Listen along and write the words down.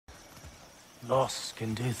Loss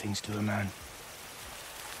can do things to a man.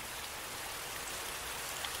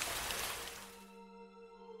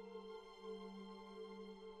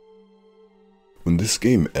 When this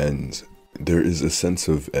game ends, there is a sense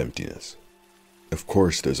of emptiness. Of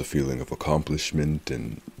course, there's a feeling of accomplishment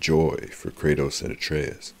and joy for Kratos and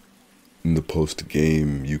Atreus. In the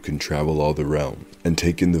post-game, you can travel all the realms and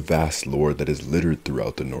take in the vast lore that is littered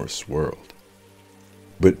throughout the Norse world.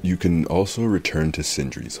 But you can also return to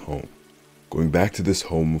Sindri's home. Going back to this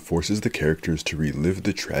home forces the characters to relive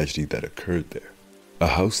the tragedy that occurred there. A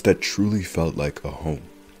house that truly felt like a home,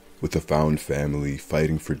 with a found family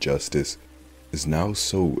fighting for justice, is now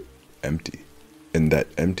so empty. And that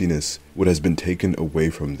emptiness, what has been taken away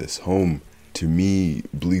from this home, to me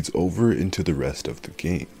bleeds over into the rest of the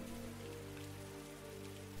game.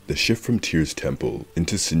 The shift from Tyr's temple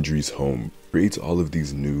into Sindri's home creates all of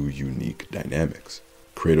these new, unique dynamics.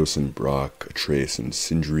 Kratos and Brok, Atreus and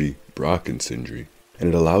Sindri, Brok and Sindri, and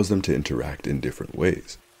it allows them to interact in different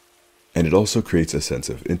ways. And it also creates a sense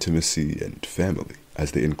of intimacy and family,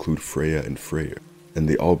 as they include Freya and Freyr, and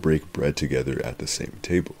they all break bread together at the same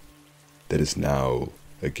table. That is now,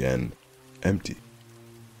 again, empty.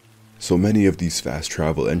 So many of these fast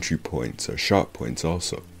travel entry points are shop points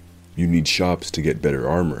also. You need shops to get better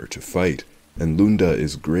armor to fight, and Lunda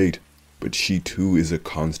is great, but she too is a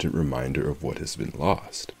constant reminder of what has been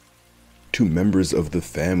lost. 2 members of the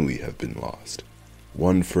family have been lost,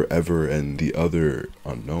 one forever and the other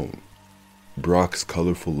unknown. Brok's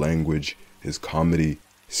colorful language, his comedy,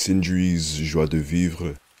 Sindri's joie de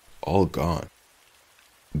vivre, all gone.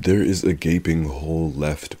 There is a gaping hole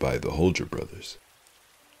left by the Holger brothers.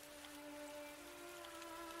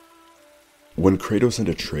 When Kratos and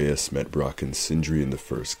Atreus met Brok and Sindri in the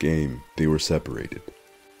first game, they were separated.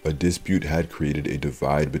 A dispute had created a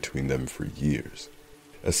divide between them for years.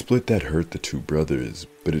 A split that hurt the 2 brothers,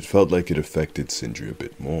 but it felt like it affected Sindri a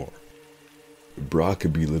bit more. Brok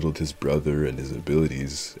belittled his brother and his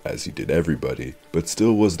abilities, as he did everybody, but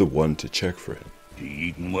still was the one to check for him. You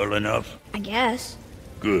eating well enough? I guess.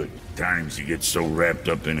 Good. Times he gets so wrapped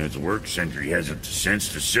up in his work, Sindri hasn't the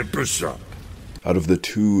sense to sip or sup. Out of the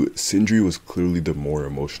 2, Sindri was clearly the more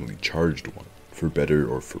emotionally charged one, for better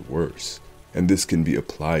or for worse, and this can be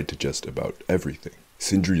applied to just about everything.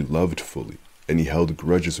 Sindri loved fully, and he held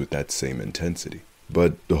grudges with that same intensity.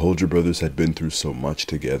 But the Holger brothers had been through so much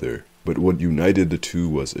together, but what united the 2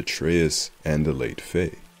 was Atreus and the late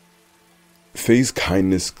Faye. Faye's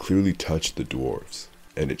kindness clearly touched the dwarves,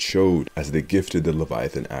 and it showed as they gifted the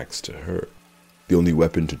Leviathan axe to her, the only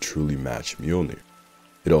weapon to truly match Mjolnir.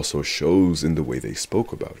 It also shows in the way they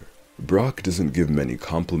spoke about her. Brok doesn't give many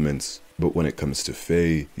compliments, but when it comes to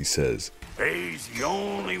Faye, he says, Faye's the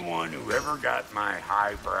only one who ever got my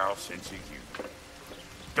highbrow sense of humor.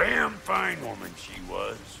 Damn fine woman she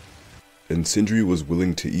was. And Sindri was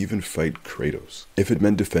willing to even fight Kratos, if it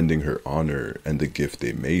meant defending her honor and the gift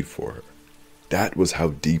they made for her. That was how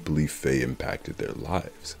deeply Faye impacted their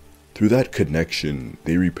lives. Through that connection,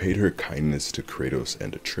 they repaid her kindness to Kratos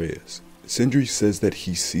and Atreus. Sindri says that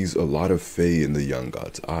he sees a lot of Faye in the young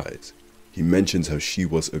god's eyes. He mentions how she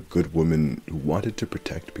was a good woman who wanted to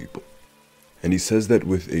protect people. And he says that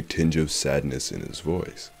with a tinge of sadness in his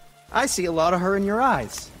voice. I see a lot of her in your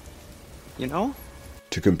eyes. You know?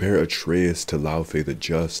 To compare Atreus to Laufey the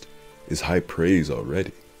Just is high praise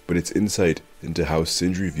already, but it's insight into how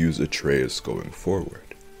Sindri views Atreus going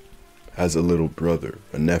forward. As a little brother,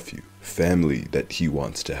 a nephew, family that he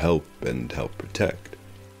wants to help and help protect.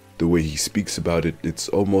 The way he speaks about it, it's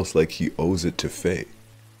almost like he owes it to Faye,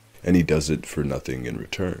 and he does it for nothing in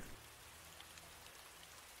return.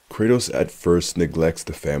 Kratos at first neglects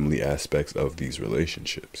the family aspects of these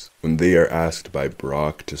relationships. When they are asked by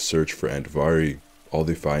Brok to search for Andvari, all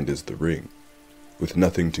they find is the ring. With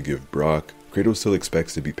nothing to give Brok, Kratos still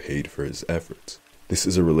expects to be paid for his efforts. This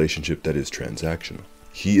is a relationship that is transactional.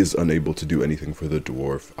 He is unable to do anything for the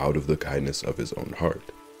dwarf out of the kindness of his own heart.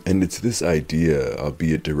 And it's this idea,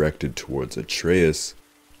 albeit directed towards Atreus,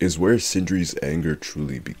 is where Sindri's anger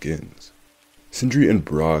truly begins. Sindri and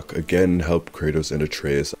Brok again help Kratos and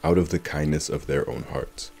Atreus out of the kindness of their own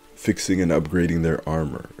hearts, fixing and upgrading their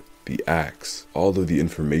armor, the axe, all of the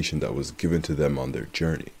information that was given to them on their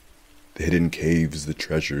journey. The hidden caves, the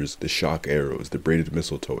treasures, the shock arrows, the braided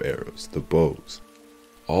mistletoe arrows, the bows,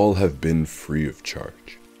 all have been free of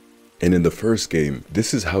charge. And in the first game,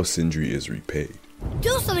 this is how Sindri is repaid.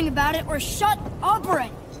 Do something about it or shut up,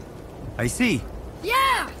 Brent. I see.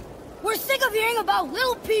 Yeah! We're sick of hearing about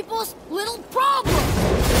little people's little problems!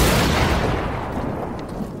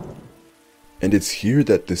 And it's here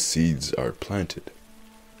that the seeds are planted.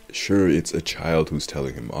 Sure, it's a child who's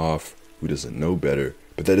telling him off, who doesn't know better,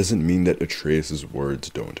 But that doesn't mean that Atreus' words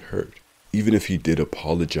don't hurt. Even if he did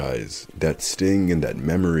apologize, that sting and that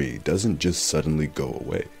memory doesn't just suddenly go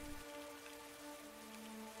away.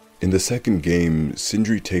 In the second game,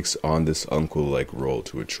 Sindri takes on this uncle-like role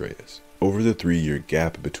to Atreus. Over the 3-year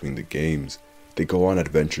gap between the games, they go on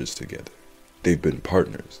adventures together. They've been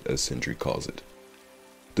partners, as Sindri calls it.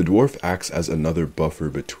 The dwarf acts as another buffer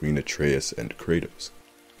between Atreus and Kratos,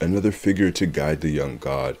 another figure to guide the young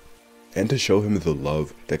god, and to show him the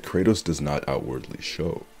love that Kratos does not outwardly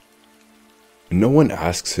show. No one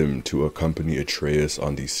asks him to accompany Atreus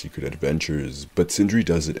on these secret adventures, but Sindri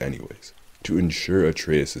does it anyways. To ensure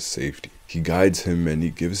Atreus' safety, he guides him and he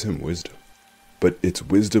gives him wisdom. But it's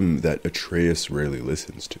wisdom that Atreus rarely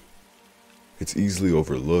listens to. It's easily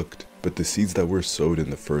overlooked, but the seeds that were sowed in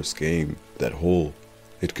the first game, that hole,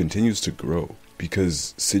 it continues to grow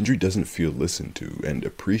because Sindri doesn't feel listened to and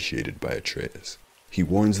appreciated by Atreus. He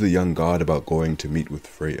warns the young god about going to meet with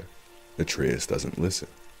Freya. Atreus doesn't listen.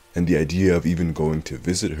 And the idea of even going to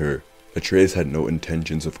visit her, Atreus had no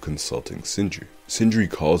intentions of consulting Sindri. Sindri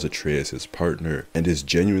calls Atreus his partner and is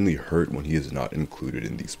genuinely hurt when he is not included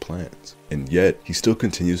in these plans. And yet, he still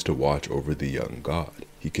continues to watch over the young god.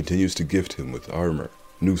 He continues to gift him with armor,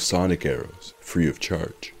 new sonic arrows, free of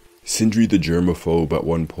charge. Sindri the germaphobe at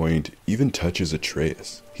one point even touches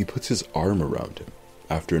Atreus. He puts his arm around him,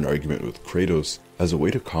 after an argument with Kratos, as a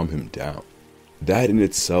way to calm him down. That in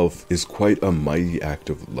itself is quite a mighty act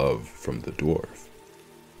of love from the dwarf.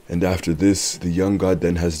 And after this, the young god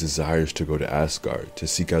then has desires to go to Asgard to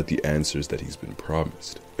seek out the answers that he's been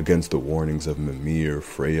promised. Against the warnings of Mimir,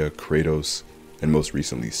 Freya, Kratos, and most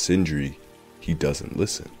recently Sindri, he doesn't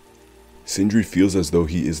listen. Sindri feels as though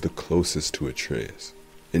he is the closest to Atreus,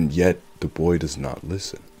 and yet the boy does not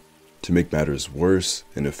listen. To make matters worse,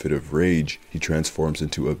 in a fit of rage, he transforms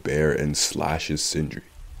into a bear and slashes Sindri,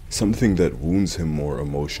 something that wounds him more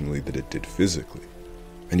emotionally than it did physically.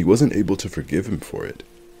 And he wasn't able to forgive him for it,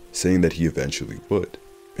 saying that he eventually would.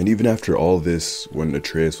 And even after all this, when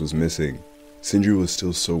Atreus was missing, Sindri was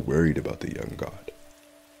still so worried about the young god.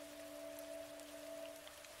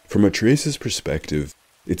 From Atreus' perspective,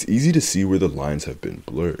 it's easy to see where the lines have been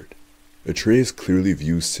blurred. Atreus clearly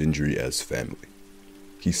views Sindri as family.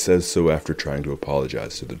 He says so after trying to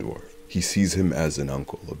apologize to the dwarf. He sees him as an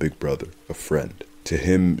uncle, a big brother, a friend. To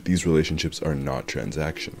him, these relationships are not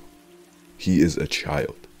transactional. He is a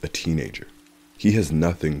child, a teenager. He has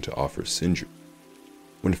nothing to offer Sindri.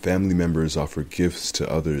 When family members offer gifts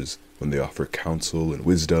to others, when they offer counsel and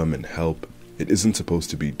wisdom and help, it isn't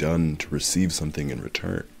supposed to be done to receive something in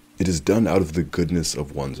return. It is done out of the goodness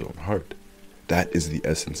of one's own heart. That is the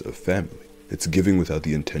essence of family. It's giving without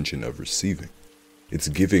the intention of receiving. It's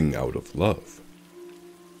giving out of love.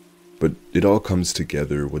 But it all comes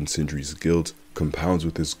together when Sindri's guilt compounds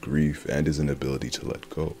with his grief and his inability to let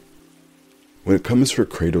go. When it comes for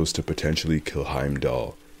Kratos to potentially kill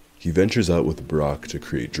Heimdall, he ventures out with Brok to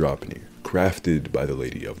create Draupnir, crafted by the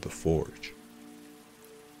Lady of the Forge.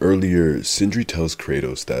 Earlier, Sindri tells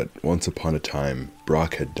Kratos that once upon a time,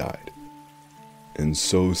 Brok had died. And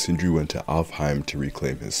so Sindri went to Alfheim to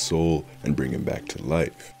reclaim his soul and bring him back to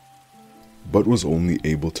life, but was only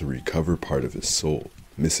able to recover part of his soul,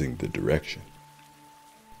 missing the direction.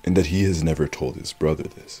 And that he has never told his brother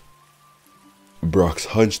this. Brok's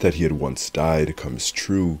hunch that he had once died comes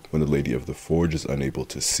true when the Lady of the Forge is unable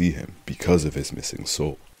to see him because of his missing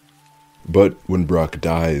soul. But when Brok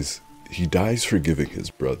dies, he dies forgiving his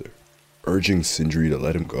brother, urging Sindri to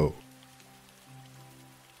let him go.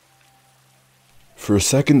 For a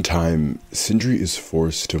second time, Sindri is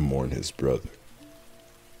forced to mourn his brother.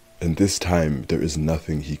 And this time, there is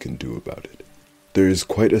nothing he can do about it. There is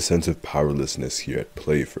quite a sense of powerlessness here at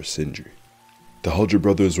play for Sindri. The Huldra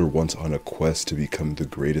brothers were once on a quest to become the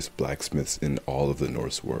greatest blacksmiths in all of the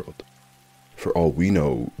Norse world. For all we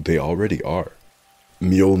know, they already are.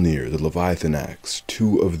 Mjolnir, the Leviathan axe,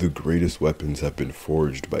 two of the greatest weapons have been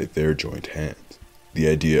forged by their joint hands. The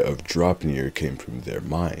idea of Draupnir came from their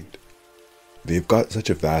mind. They've got such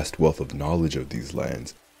a vast wealth of knowledge of these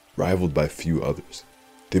lands, rivaled by few others.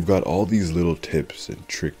 They've got all these little tips and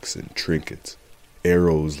tricks and trinkets,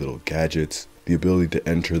 arrows, little gadgets, the ability to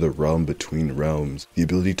enter the realm between realms, the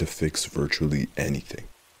ability to fix virtually anything.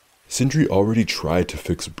 Sindri already tried to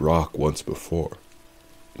fix Brok once before.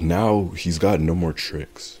 Now he's got no more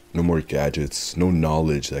tricks, no more gadgets, no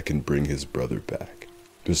knowledge that can bring his brother back.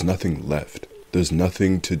 There's nothing left. There's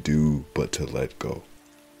nothing to do but to let go.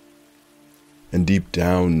 And deep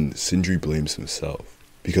down, Sindri blames himself,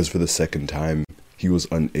 because for the second time, he was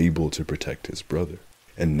unable to protect his brother.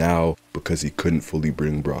 And now, because he couldn't fully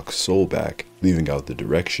bring Brok's soul back, leaving out the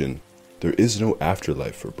direction, there is no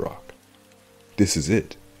afterlife for Brok. This is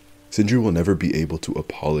it. Sindri will never be able to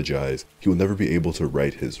apologize. He will never be able to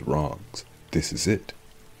right his wrongs. This is it.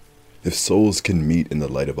 If souls can meet in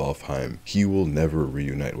the light of Alfheim, he will never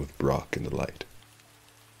reunite with Brok in the light.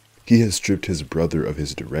 He has stripped his brother of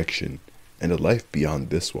his direction and a life beyond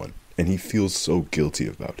this one, and he feels so guilty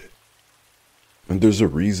about it. And there's a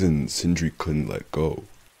reason Sindri couldn't let go.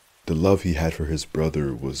 The love he had for his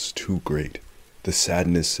brother was too great. The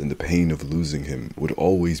sadness and the pain of losing him would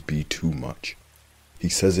always be too much. He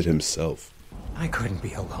says it himself. I couldn't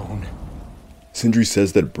be alone. Sindri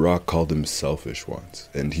says that Brok called him selfish once,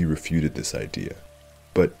 and he refuted this idea.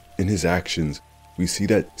 But in his actions, we see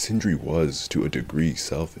that Sindri was, to a degree,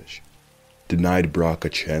 selfish. Denied Brok a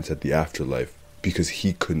chance at the afterlife because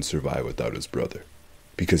he couldn't survive without his brother,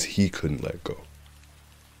 because he couldn't let go.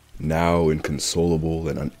 Now, inconsolable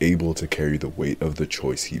and unable to carry the weight of the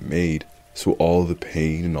choice he made, so all the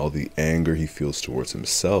pain and all the anger he feels towards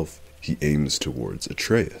himself, he aims towards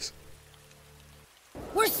Atreus.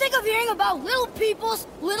 We're sick of hearing about little people's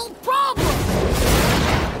little problems!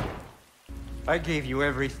 I gave you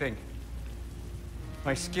everything.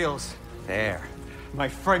 My skills. There. My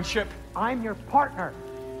friendship. I'm your partner.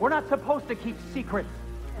 We're not supposed to keep secrets.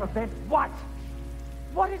 Prevent what?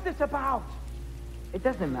 What is this about? It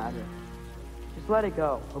doesn't matter. Just let it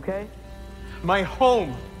go, okay? My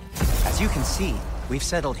home. As you can see, we've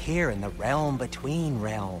settled here in the realm between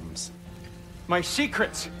realms. My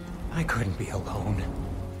secrets. I couldn't be alone.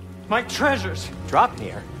 My treasures.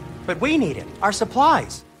 Draupnir. But we need it. Our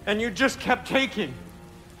supplies. And you just kept taking.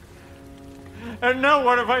 And now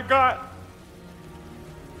what have I got?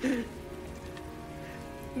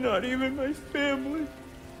 Not even my family.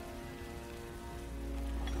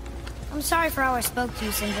 I'm sorry for how I spoke to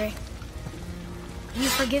you, Sindri. You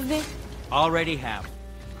forgive me? Already have.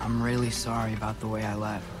 I'm really sorry about the way I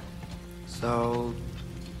left. So,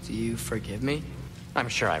 do you forgive me? I'm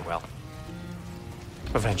sure I will.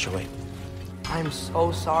 Eventually. I'm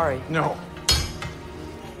so sorry. No.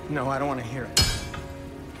 No, I don't want to hear it.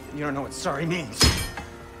 You don't know what sorry means.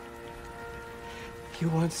 If you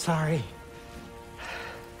want sorry,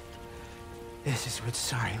 this is what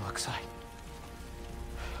sorry looks like.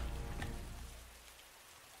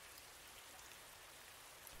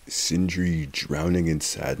 Sindri, drowning in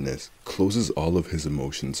sadness, closes all of his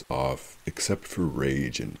emotions off except for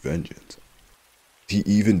rage and vengeance. He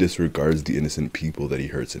even disregards the innocent people that he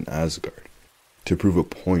hurts in Asgard, to prove a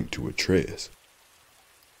point to Atreus.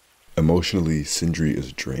 Emotionally, Sindri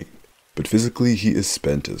is drained, but physically he is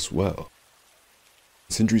spent as well.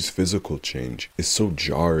 Sindri's physical change is so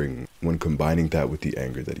jarring when combining that with the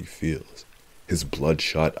anger that he feels. His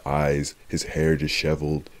bloodshot eyes, his hair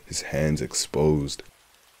disheveled, his hands exposed.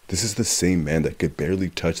 This is the same man that could barely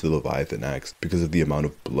touch the Leviathan axe because of the amount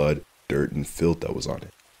of blood, dirt, and filth that was on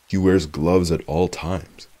it. He wears gloves at all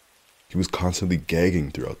times. He was constantly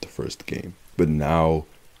gagging throughout the first game, but now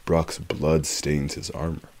Brok's blood stains his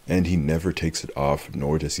armor, and he never takes it off,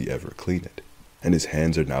 nor does he ever clean it. And his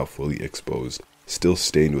hands are now fully exposed, still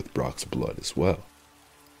stained with Brok's blood as well.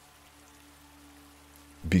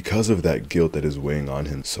 Because of that guilt that is weighing on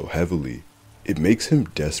him so heavily, it makes him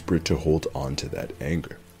desperate to hold on to that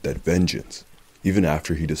anger, that vengeance, even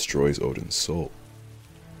after he destroys Odin's soul.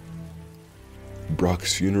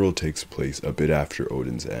 Brok's funeral takes place a bit after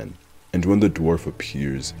Odin's end, and when the dwarf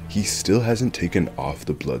appears, he still hasn't taken off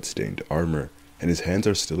the blood-stained armor, and his hands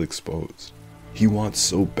are still exposed. He wants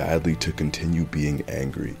so badly to continue being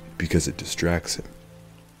angry because it distracts him.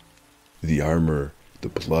 The armor, the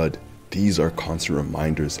blood, these are constant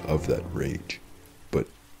reminders of that rage, but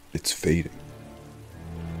it's fading.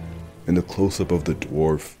 In the close-up of the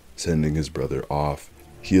dwarf sending his brother off,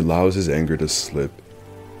 he allows his anger to slip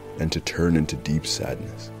and to turn into deep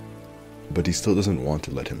sadness. But he still doesn't want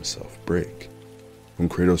to let himself break. When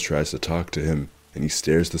Kratos tries to talk to him and he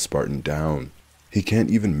stares the Spartan down, he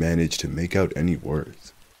can't even manage to make out any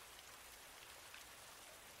words.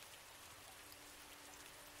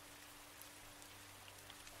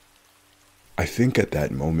 I think at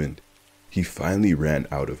that moment, he finally ran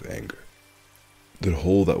out of anger. The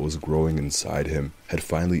hole that was growing inside him had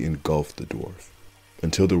finally engulfed the dwarf,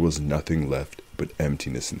 until there was nothing left but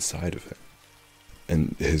emptiness inside of him.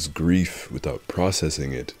 And his grief, without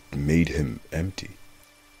processing it, made him empty.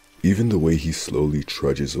 Even the way he slowly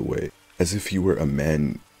trudges away, as if he were a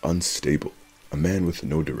man unstable, a man with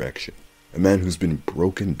no direction, a man who's been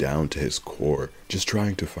broken down to his core, just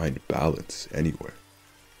trying to find balance anywhere.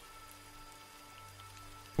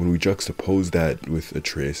 When we juxtapose that with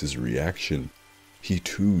Atreus' reaction, he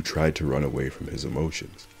too tried to run away from his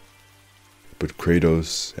emotions. But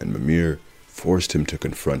Kratos and Mimir forced him to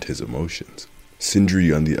confront his emotions.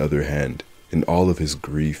 Sindri, on the other hand, in all of his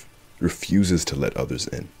grief, refuses to let others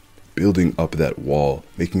in, building up that wall,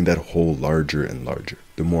 making that hole larger and larger.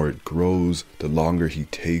 The more it grows, the longer he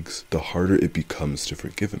takes, the harder it becomes to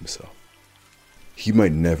forgive himself. He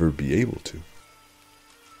might never be able to.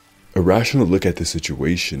 A rational look at the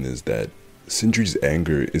situation is that Sindri's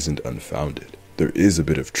anger isn't unfounded. There is a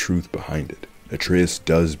bit of truth behind it. Atreus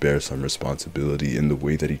does bear some responsibility in the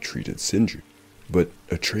way that he treated Sindri. But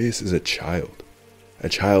Atreus is a child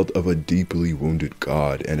of a deeply wounded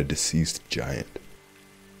god and a deceased giant.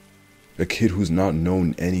 A kid who's not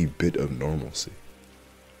known any bit of normalcy.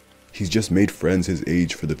 He's just made friends his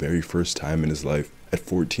age for the very first time in his life at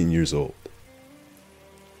 14 years old.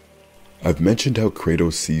 I've mentioned how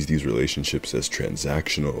Kratos sees these relationships as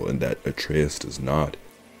transactional and that Atreus does not,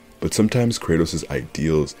 but sometimes Kratos'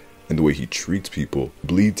 ideals and the way he treats people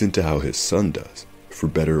bleeds into how his son does, for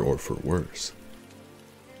better or for worse.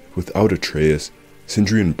 Without Atreus,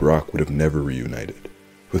 Sindri and Brok would have never reunited.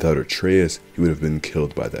 Without Atreus, he would have been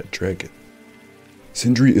killed by that dragon.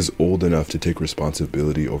 Sindri is old enough to take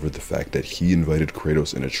responsibility over the fact that he invited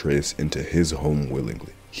Kratos and Atreus into his home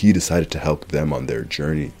willingly. He decided to help them on their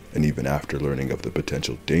journey, and even after learning of the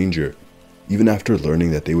potential danger, even after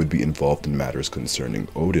learning that they would be involved in matters concerning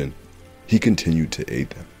Odin, he continued to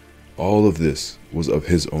aid them. All of this was of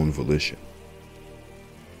his own volition.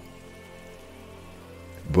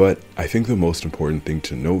 But I think the most important thing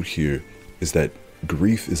to note here is that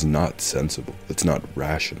grief is not sensible. It's not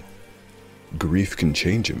rational. Grief can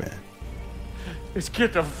change a man. Just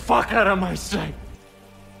get the fuck out of my sight!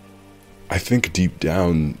 I think deep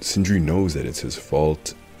down, Sindri knows that it's his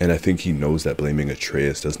fault, and I think he knows that blaming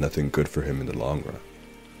Atreus does nothing good for him in the long run.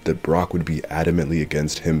 That Brok would be adamantly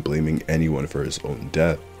against him blaming anyone for his own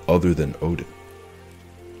death other than Odin.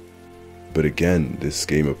 But again, this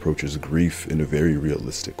game approaches grief in a very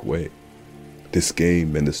realistic way. This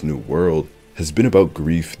game and this new world has been about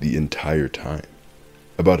grief the entire time.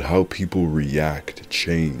 About how people react,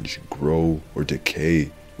 change, grow, or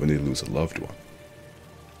decay when they lose a loved one.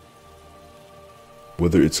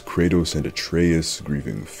 Whether it's Kratos and Atreus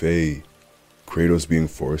grieving Faye, Kratos being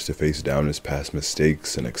forced to face down his past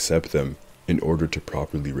mistakes and accept them in order to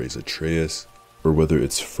properly raise Atreus, or whether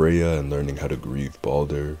it's Freya and learning how to grieve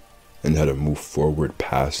Baldur, and how to move forward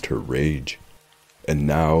past her rage, and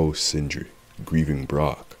now Sindri grieving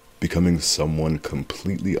Brok, becoming someone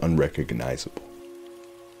completely unrecognizable.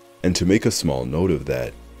 And to make a small note of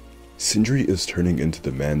that, Sindri is turning into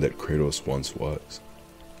the man that Kratos once was.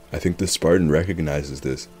 I think the Spartan recognizes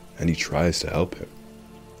this and he tries to help him,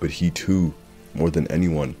 but he too, more than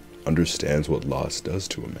anyone, understands what loss does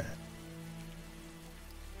to a man.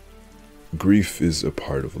 Grief is a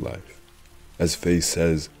part of life. As Faye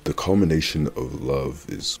says, the culmination of love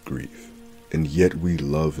is grief, and yet we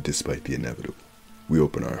love despite the inevitable. We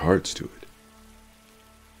open our hearts to it.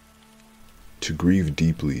 To grieve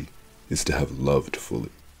deeply is to have loved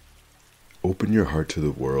fully. Open your heart to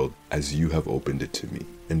the world as you have opened it to me,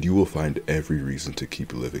 and you will find every reason to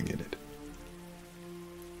keep living in it.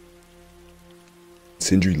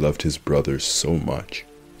 Sindri loved his brother so much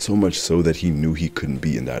so that he knew he couldn't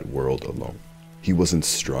be in that world alone. He wasn't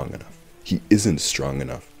strong enough. He isn't strong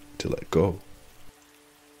enough to let go.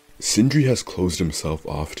 Sindri has closed himself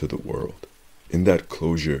off to the world. In that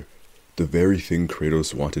closure, the very thing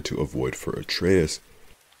Kratos wanted to avoid for Atreus,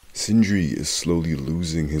 Sindri is slowly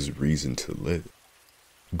losing his reason to live.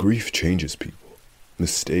 Grief changes people.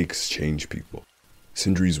 Mistakes change people.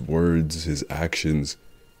 Sindri's words, his actions,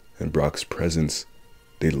 and Brok's presence,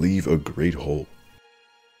 they leave a great hole.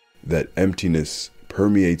 That emptiness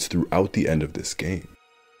permeates throughout the end of this game.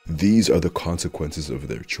 These are the consequences of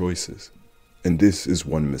their choices. And this is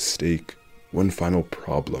one mistake, one final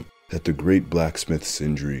problem that the great blacksmith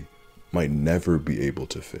Sindri might never be able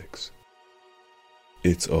to fix.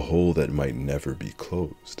 It's a hole that might never be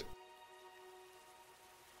closed.